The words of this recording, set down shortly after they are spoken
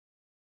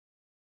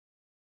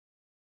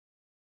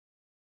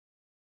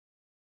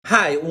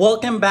Hi,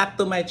 welcome back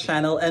to my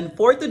channel, and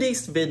for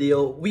today's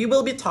video, we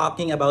will be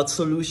talking about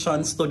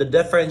solutions to the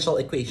differential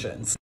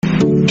equations.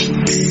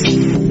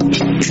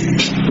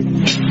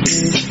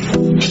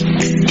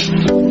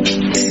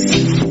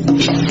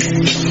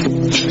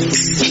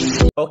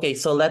 Okay,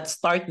 so let's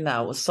start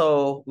now.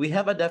 So we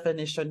have a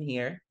definition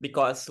here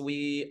because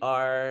we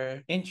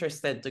are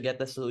interested to get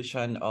the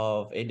solution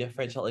of a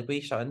differential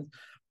equation.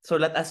 So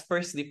let us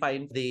first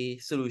define the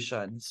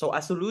solution. So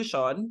a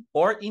solution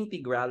or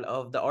integral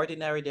of the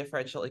ordinary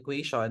differential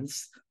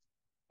equations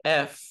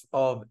f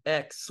of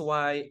x,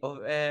 y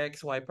of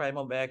x, y prime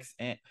of x,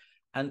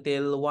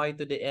 until y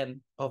to the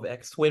n of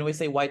x. When we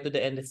say y to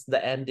the n, it's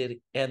the n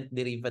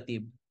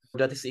derivative.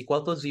 That is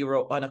equal to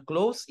 0 on a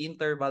closed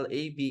interval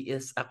AB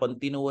is a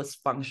continuous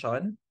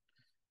function.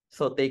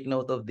 So take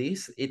note of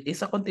this. It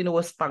is a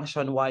continuous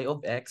function y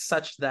of x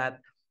such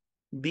that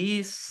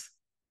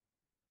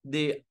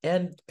the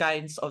n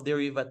kinds of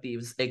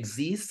derivatives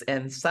exist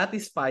and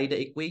satisfy the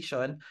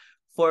equation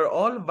for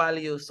all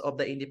values of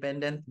the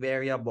independent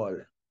variable.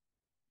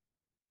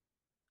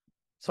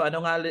 So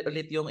ano nga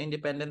ulit yung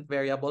independent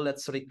variable?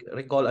 Let's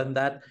recall on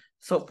that.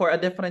 So for a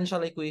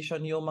differential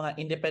equation, yung mga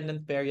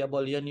independent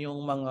variable, yan yung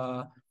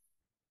mga,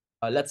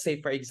 let's say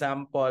for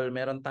example,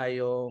 meron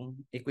tayong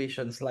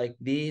equations like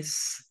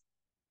this.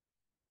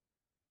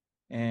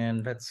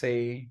 And let's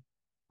say,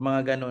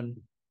 mga ganun.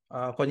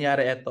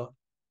 Kunyari ito,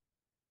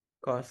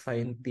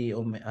 cosine t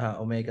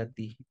omega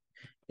t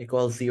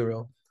equals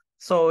 0.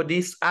 So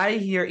this I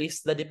here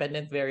is the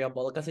dependent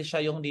variable kasi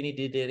siya yung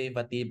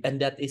diniderivative, and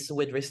that is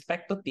with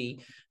respect to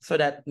t. So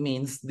that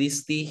means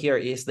this t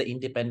here is the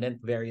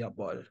independent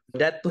variable.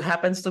 That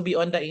happens to be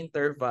on the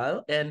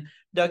interval, and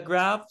the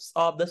graphs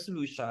of the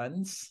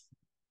solutions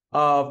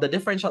of the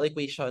differential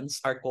equations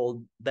are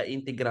called the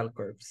integral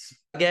curves.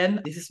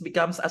 Again, this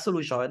becomes a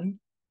solution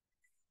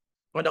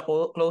on the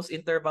closed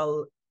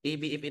interval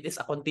AB if it is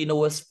a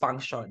continuous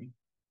function.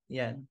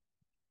 Yan.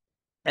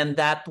 And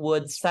that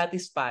would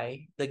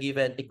satisfy the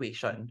given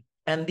equation.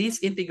 And these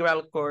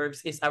integral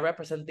curves is a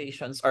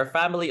representations or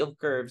family of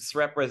curves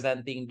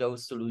representing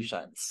those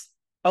solutions.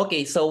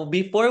 Okay, so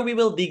before we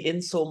will dig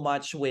in so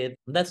much with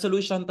the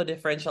solution to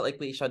differential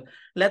equation,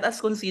 let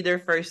us consider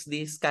first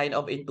this kind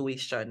of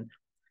intuition.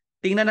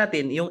 Tingnan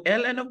natin, yung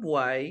ln of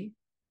y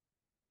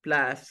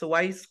plus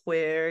y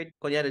squared,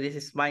 kunyari this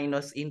is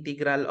minus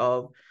integral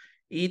of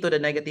e to the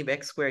negative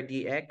x squared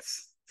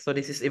dx. So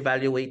this is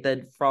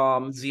evaluated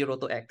from 0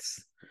 to x.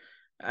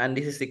 And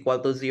this is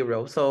equal to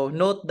 0. So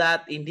note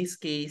that in this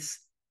case,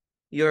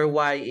 your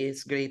y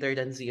is greater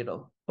than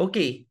 0.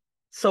 Okay,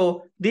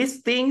 so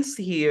these things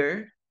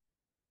here,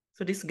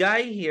 so this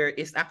guy here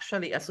is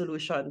actually a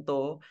solution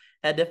to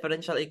a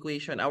differential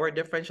equation. Our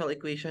differential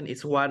equation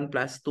is 1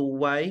 plus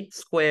 2y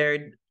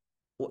squared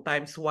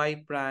times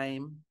y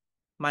prime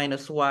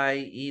minus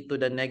y e to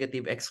the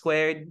negative x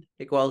squared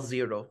equals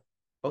 0.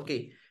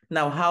 Okay,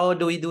 now how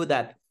do we do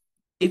that?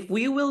 If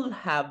we will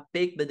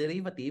take the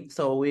derivative,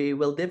 so we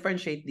will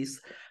differentiate this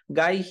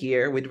guy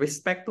here with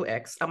respect to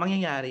x, ang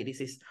mangyayari,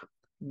 this is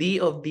d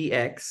of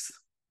dx,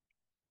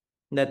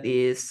 that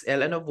is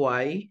ln of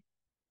y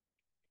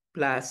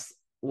plus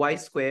y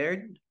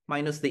squared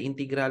minus the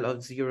integral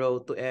of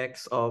 0 to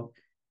x of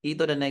e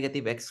to the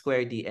negative x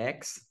squared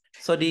dx.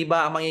 So di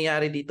ba ang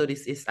mangyayari dito,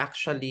 this is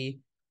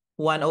actually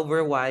 1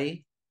 over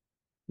y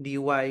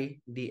dy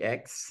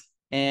dx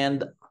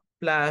and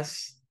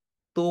plus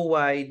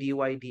 2y dy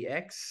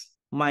dx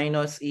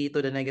minus e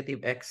to the negative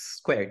x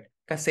squared.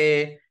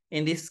 Kasi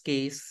in this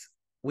case,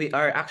 we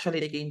are actually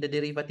taking the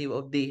derivative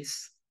of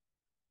this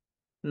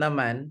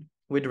naman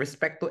with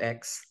respect to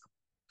x.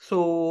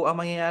 So ang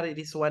mangyayari,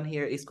 this one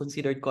here is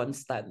considered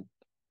constant.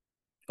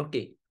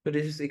 Okay, so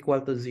this is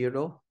equal to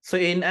 0.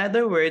 So in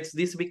other words,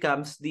 this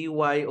becomes dy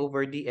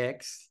over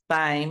dx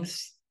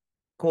times,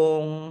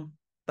 kung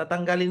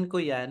tatanggalin ko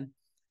yan,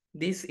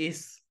 this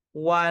is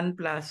 1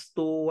 plus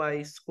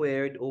 2y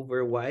squared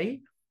over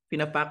y.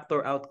 Pina-factor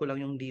out ko lang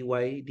yung dy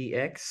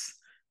dx.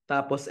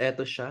 Tapos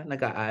eto siya,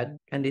 nag-a-add.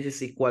 And this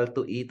is equal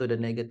to e to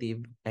the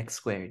negative x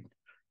squared.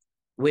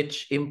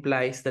 Which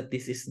implies that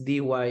this is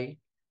dy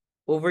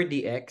over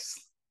dx,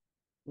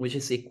 which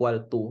is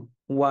equal to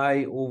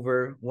y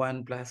over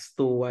 1 plus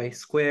 2y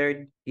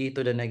squared e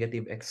to the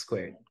negative x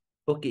squared.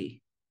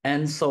 Okay.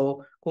 And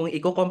so, kung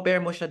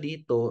i-compare mo siya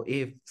dito,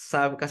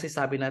 kasi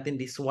sabi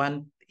natin this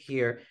one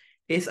here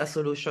is a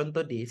solution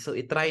to this. So,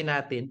 itry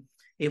natin.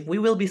 If we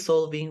will be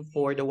solving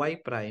for the y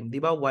prime, di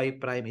ba y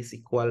prime is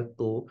equal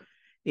to,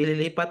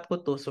 ililipat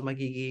ko to, so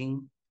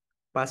magiging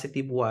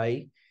positive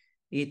y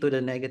e to the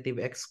negative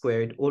x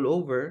squared all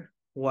over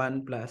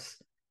 1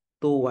 plus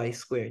 2y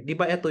squared. Di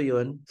ba ito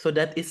yun? So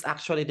that is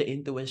actually the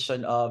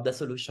intuition of the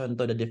solution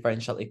to the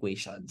differential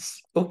equations.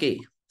 Okay.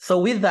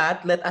 So with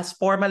that, let us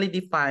formally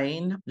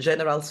define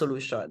general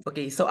solution.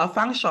 Okay, so a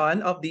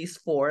function of this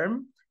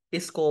form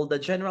is called the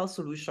general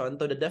solution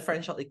to the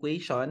differential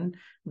equation.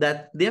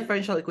 That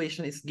differential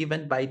equation is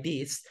given by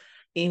this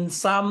in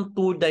some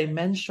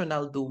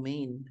two-dimensional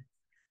domain.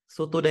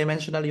 So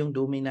two-dimensional yung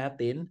domain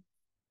natin.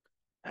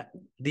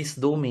 This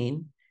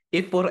domain.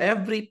 if for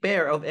every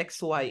pair of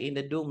xy in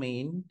the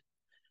domain,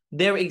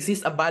 there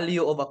exists a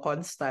value of a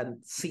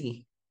constant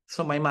c.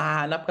 So may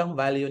mahahanap kang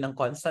value ng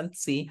constant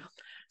c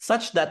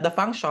such that the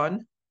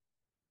function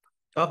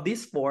of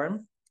this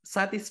form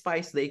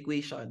satisfies the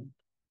equation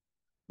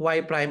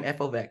y prime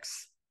f of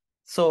x.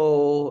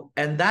 So,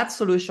 and that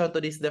solution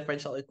to this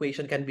differential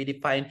equation can be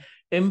defined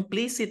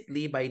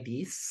implicitly by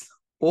this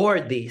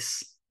or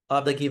this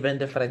of the given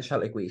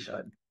differential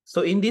equation.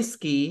 So in this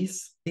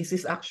case, this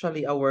is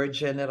actually our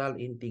general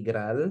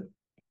integral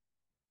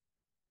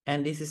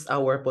and this is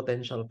our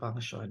potential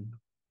function.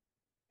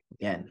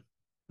 Yan.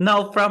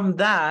 Now from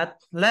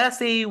that, let's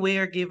say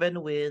we're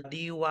given with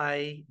dy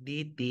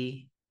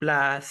dt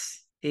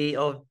plus a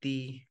of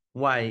t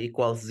y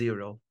equals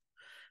 0.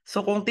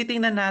 So kung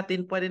titingnan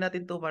natin, pwede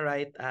natin to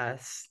ma-write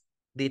as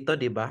dito,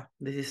 di ba?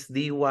 This is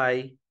dy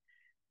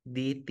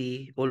dt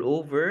all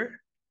over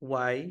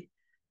y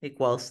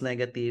equals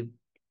negative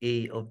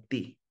a of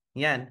t.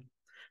 Yan.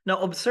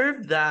 Now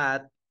observe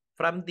that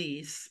from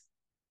this,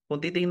 kung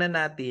titingnan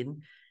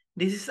natin,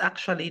 this is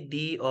actually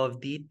d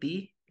of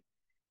dt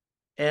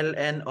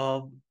ln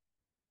of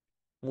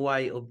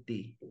y of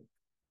t.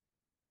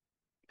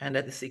 And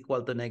that is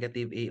equal to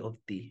negative a of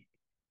t.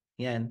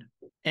 Yan.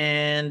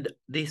 And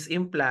this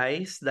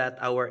implies that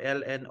our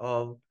ln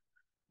of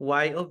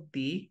y of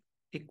t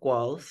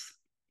equals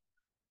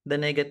the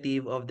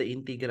negative of the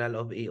integral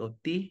of a of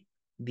t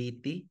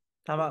dt.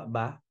 Tama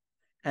ba?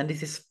 And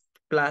this is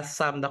plus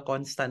sum the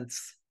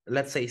constants,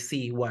 let's say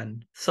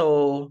c1.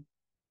 So,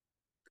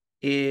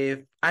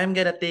 if I'm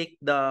gonna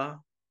take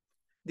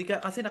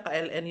kasi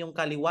naka-ln yung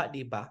kaliwa,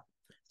 di ba?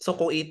 So,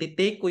 kung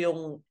iti-take ko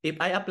if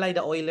I apply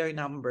the Euler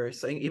number,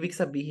 so yung ibig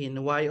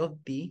sabihin, y of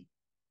t,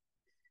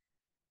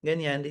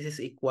 ganyan, this is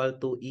equal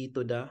to e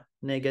to the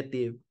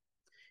negative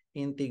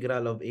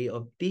integral of a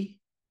of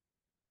t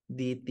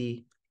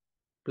dt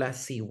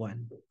plus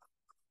c1.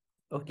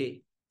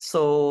 Okay.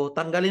 So,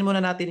 tanggalin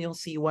muna natin yung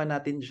c1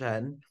 natin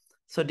dyan.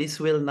 So, this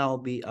will now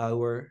be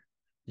our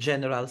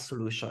general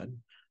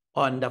solution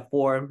on the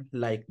form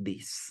like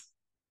this.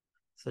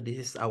 So, this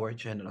is our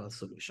general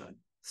solution.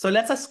 So,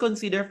 let us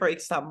consider, for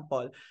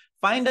example,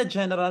 find the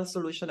general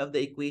solution of the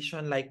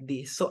equation like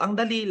this. So, ang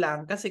dali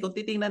lang, kasi kung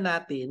titingnan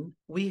natin,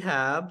 we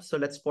have, so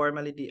let's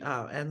formally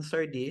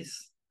answer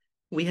this.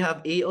 We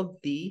have a of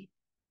t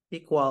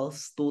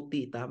equals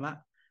 2t,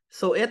 tama?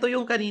 So, ito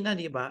yung kanina,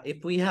 di ba?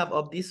 If we have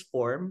of this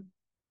form,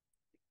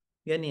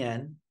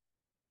 ganyan,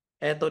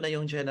 ito na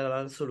yung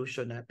general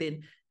solution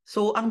natin.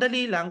 So, ang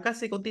dali lang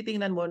kasi kung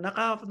titingnan mo,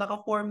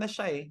 naka-form na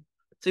siya eh.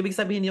 So, ibig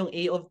sabihin yung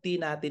a of t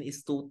natin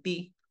is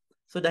 2t.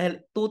 So,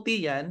 dahil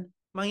 2t yan,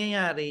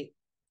 mangyayari,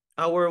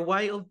 our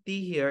y of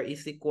t here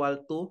is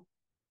equal to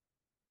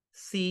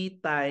c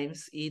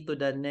times e to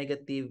the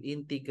negative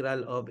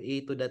integral of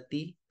a to the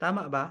t.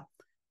 Tama ba?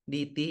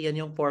 dt, yan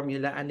yung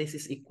formula. And this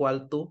is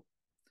equal to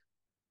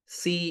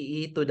c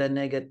e to the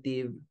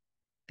negative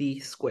t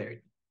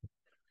squared.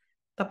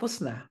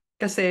 Tapos na.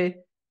 Kasi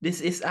this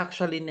is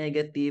actually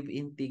negative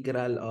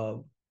integral of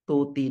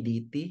 2t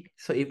dt.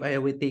 So if I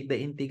will take the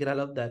integral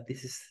of that,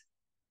 this is,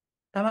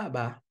 tama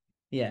ba?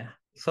 Yeah.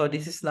 So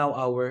this is now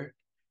our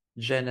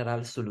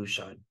general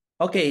solution.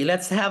 Okay,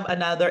 let's have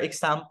another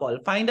example.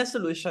 Find the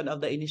solution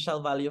of the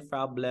initial value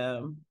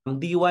problem.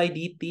 dy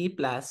dt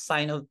plus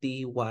sine of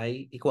ty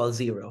equals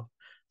 0.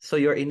 So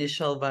your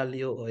initial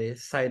value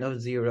is sine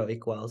of 0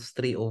 equals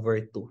 3 over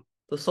 2.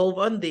 To solve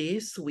on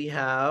this, we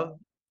have,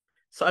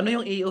 so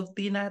ano yung a of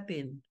t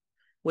natin?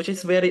 Which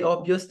is very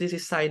obvious, this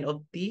is sine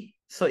of t.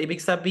 So ibig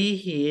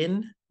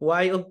sabihin,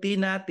 y of t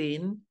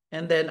natin,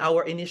 and then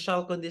our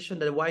initial condition,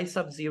 that y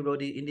sub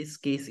 0 in this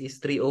case is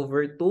 3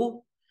 over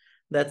 2.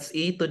 That's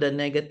e to the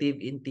negative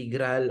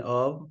integral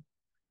of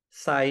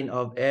sine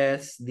of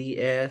s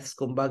ds,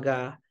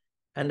 kumbaga,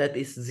 and that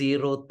is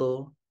 0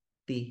 to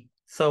t.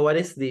 So what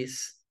is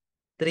this?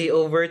 3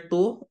 over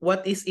 2.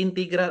 What is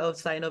integral of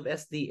sine of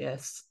s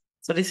ds?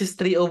 So this is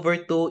 3 over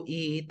 2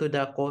 e to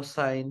the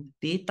cosine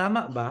t.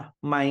 Tama ba?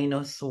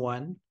 Minus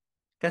 1.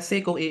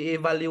 Kasi kung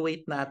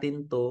i-evaluate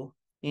natin to,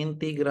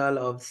 integral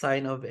of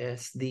sine of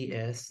s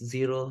ds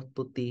 0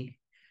 to t.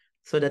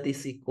 So that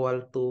is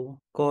equal to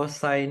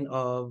cosine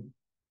of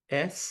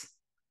s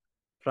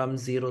from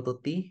 0 to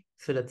t.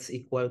 So that's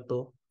equal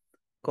to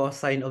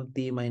cosine of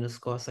t minus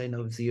cosine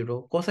of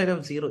 0. Cosine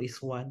of 0 is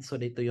 1. So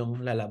dito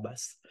yung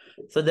lalabas.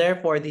 So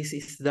therefore, this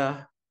is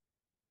the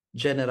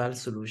general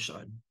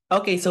solution.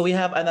 Okay, so we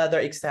have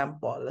another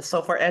example.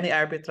 So for any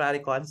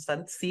arbitrary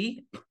constant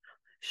c,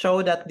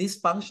 show that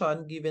this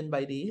function given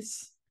by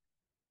this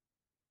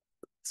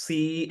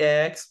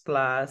cx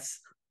plus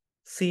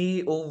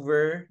c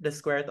over the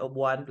square root of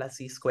 1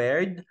 plus c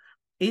squared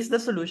is the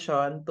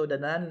solution to the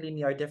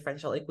nonlinear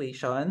differential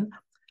equation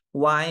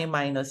y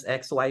minus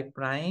xy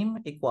prime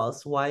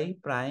equals y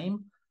prime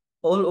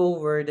all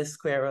over the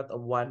square root of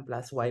 1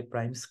 plus y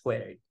prime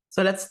squared. So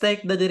let's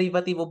take the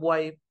derivative of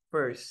y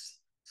first.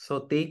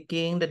 So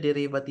taking the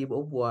derivative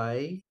of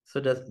y,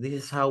 so that this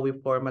is how we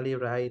formally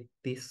write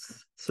this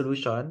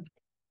solution.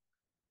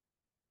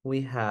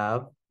 We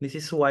have, this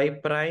is y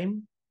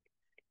prime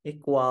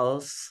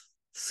equals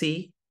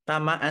C.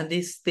 Tama? And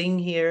this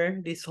thing here,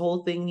 this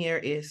whole thing here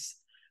is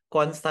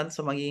constant.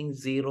 So magiging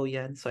 0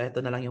 yan. So ito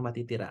na lang yung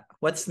matitira.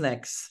 What's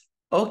next?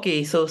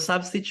 Okay, so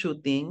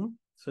substituting.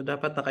 So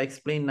dapat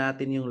naka-explain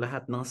natin yung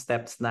lahat ng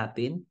steps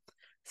natin.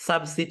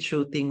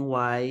 Substituting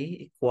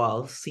y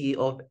equals c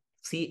of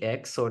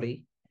cx,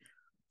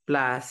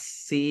 plus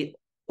c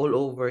all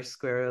over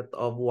square root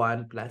of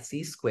 1 plus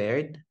c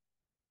squared.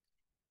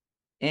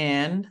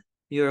 And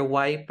your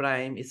y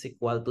prime is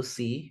equal to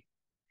c.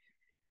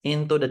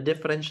 Into the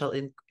differential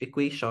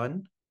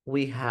equation,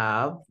 we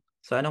have,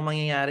 so anong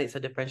mangyayari sa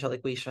differential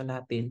equation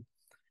natin?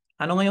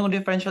 Ano nga yung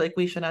differential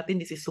equation natin?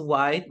 This is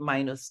y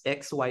minus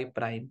xy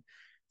prime.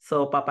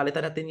 So,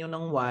 papalitan natin yung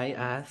ng y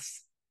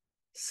as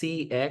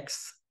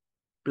cx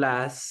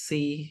plus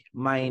c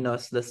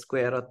minus the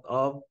square root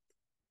of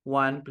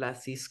 1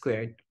 plus c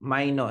squared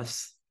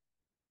minus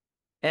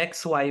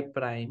xy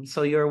prime.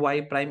 So, your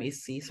y prime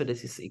is c, so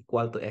this is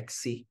equal to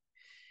xc,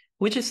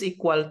 which is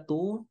equal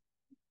to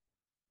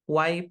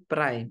y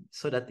prime.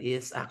 So, that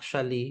is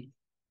actually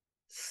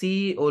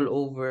c all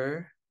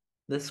over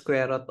the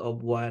square root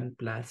of 1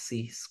 plus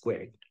c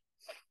squared.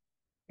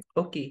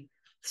 Okay.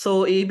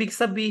 So, ibig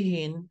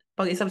sabihin,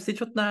 pag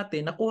i-substitute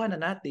natin, nakuha na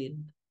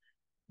natin.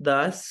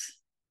 Thus,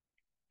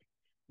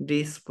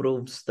 this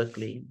proves the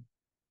claim.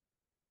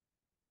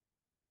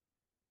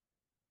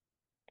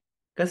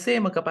 Kasi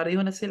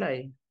magkapareho na sila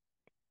eh.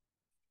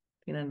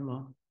 Tingnan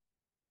mo.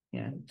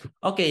 Yan.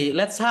 Okay,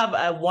 let's have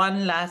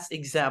one last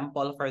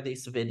example for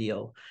this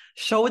video.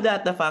 Show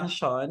that the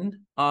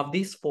function of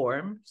this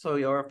form, so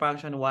your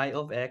function y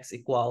of x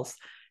equals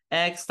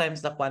x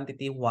times the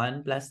quantity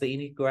 1 plus the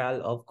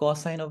integral of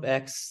cosine of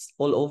x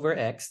all over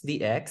x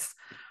dx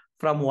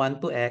from 1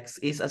 to x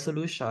is a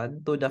solution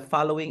to the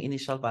following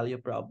initial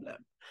value problem.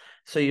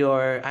 So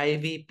your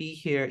IVP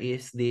here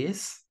is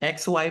this,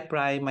 xy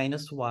prime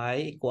minus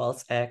y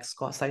equals x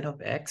cosine of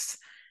x.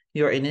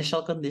 Your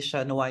initial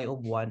condition, y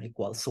of 1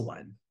 equals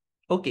 1.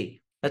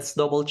 Okay, let's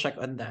double check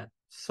on that.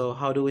 So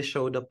how do we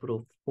show the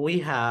proof?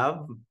 We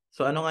have,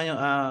 so ano nga yung,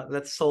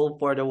 let's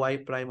solve for the y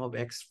prime of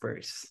x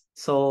first.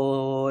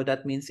 So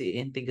that means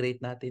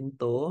i-integrate natin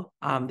to.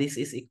 This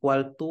is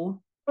equal to,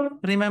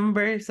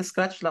 remember, sa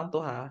scratch lang to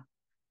ha.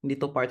 Hindi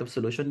to part of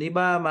solution. Di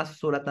ba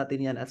masusulat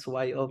natin yan as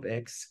y of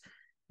x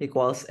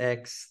equals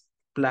x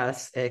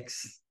plus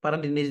x.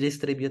 Parang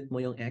dinidistribute mo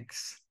yung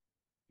x.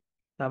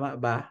 Tama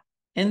ba?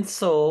 And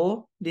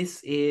so,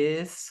 this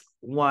is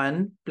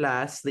 1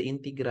 plus the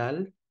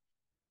integral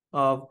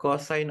of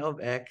cosine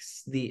of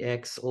x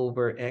dx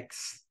over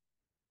x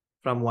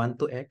from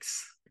 1 to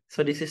x.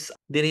 So, this is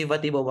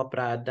derivative of a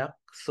product.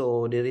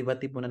 So,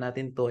 derivative muna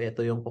natin to. Ito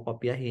yung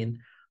kukopyahin.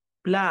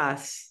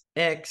 Plus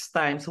x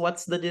times,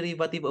 what's the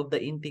derivative of the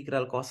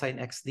integral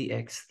cosine x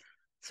dx?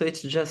 So,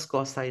 it's just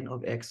cosine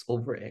of x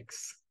over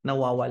x.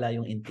 Nawawala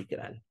yung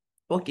integral.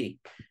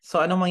 Okay. So,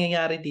 anong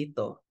mangyayari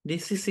dito?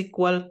 This is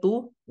equal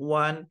to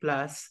 1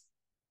 plus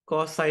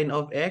cosine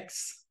of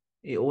x.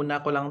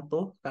 Iuna ko lang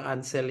to.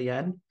 Ka-cancel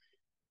yan.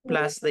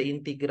 Plus the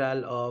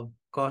integral of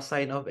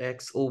cosine of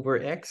x over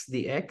x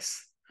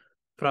dx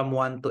from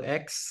 1 to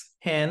x.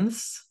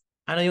 Hence,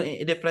 ano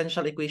yung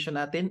differential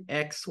equation natin?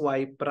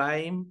 xy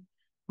prime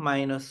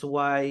minus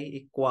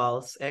y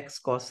equals x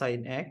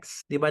cosine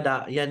x. Di ba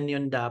yan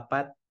yun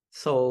dapat?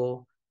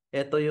 So,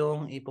 ito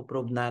yung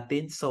ipoprove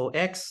natin. So,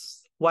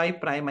 y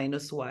prime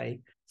minus y.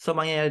 So,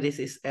 mangyayari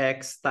this is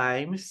x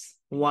times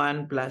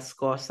 1 plus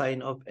cosine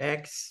of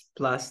x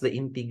plus the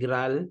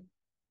integral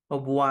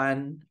of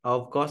 1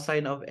 of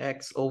cosine of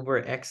x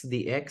over x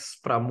dx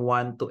from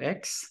 1 to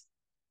x.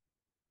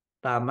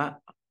 Tama.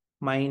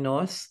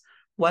 Minus,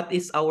 what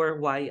is our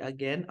y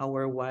again?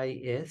 Our y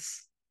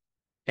is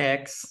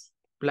x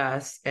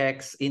plus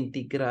x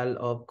integral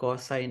of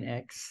cosine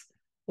x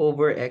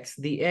over x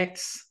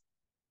dx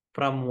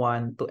from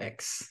 1 to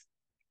x.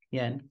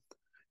 Yan.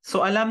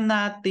 So, alam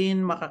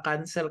natin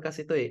makakancel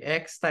kasi ito eh.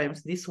 X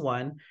times this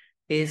one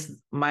is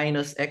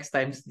minus x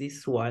times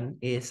this one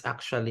is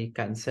actually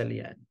cancel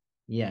yan.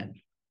 Yan.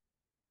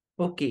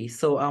 Okay,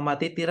 so ang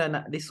matitira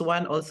na, this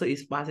one also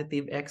is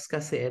positive x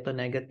kasi ito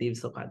negative,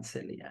 so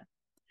cancel yan.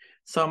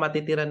 So, ang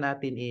matitira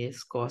natin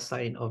is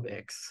cosine of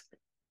x.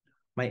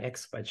 May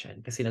x pa dyan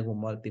kasi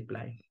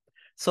nag-multiply.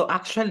 So,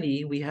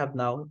 actually, we have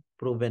now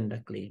proven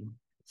the claim.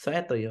 So,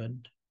 ito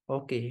yun.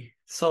 Okay.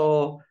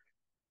 So,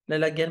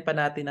 lalagyan pa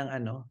natin ng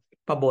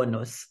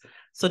pa-bonus.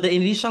 So, the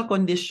initial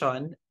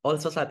condition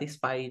also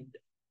satisfied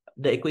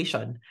the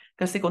equation.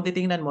 Kasi kung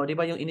titingnan mo, di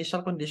ba yung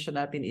initial condition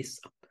natin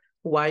is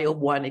y of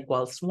 1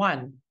 equals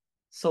 1.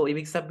 So,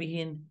 ibig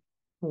sabihin,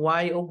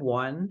 y of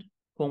 1,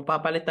 kung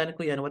papalitan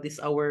ko yan, what is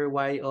our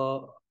y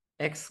o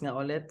x nga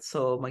ulit?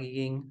 So,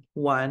 magiging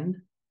 1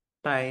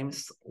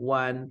 times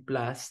 1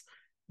 plus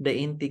the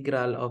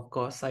integral of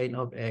cosine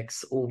of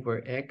x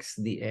over x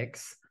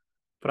dx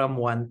from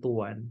 1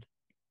 to 1.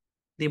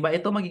 Diba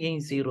ito magiging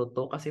 0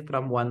 to kasi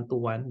from 1 to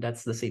 1,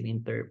 that's the same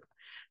interval.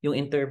 Yung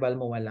interval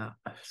mo wala.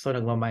 So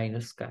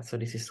nagma-minus ka. So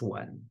this is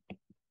 1.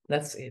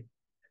 That's it.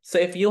 So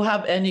if you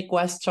have any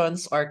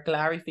questions or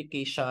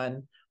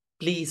clarification,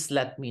 please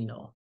let me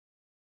know.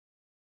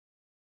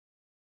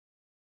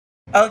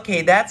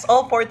 Okay, that's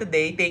all for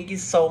today. Thank you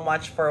so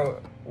much for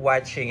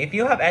watching. If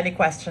you have any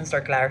questions or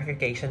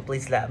clarification,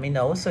 please let me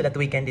know so that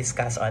we can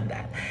discuss on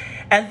that.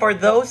 And for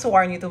those who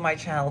are new to my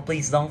channel,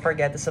 please don't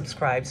forget to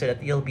subscribe so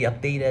that you'll be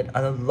updated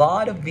on a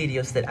lot of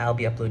videos that I'll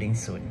be uploading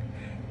soon.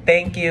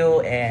 Thank you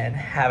and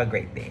have a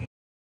great day.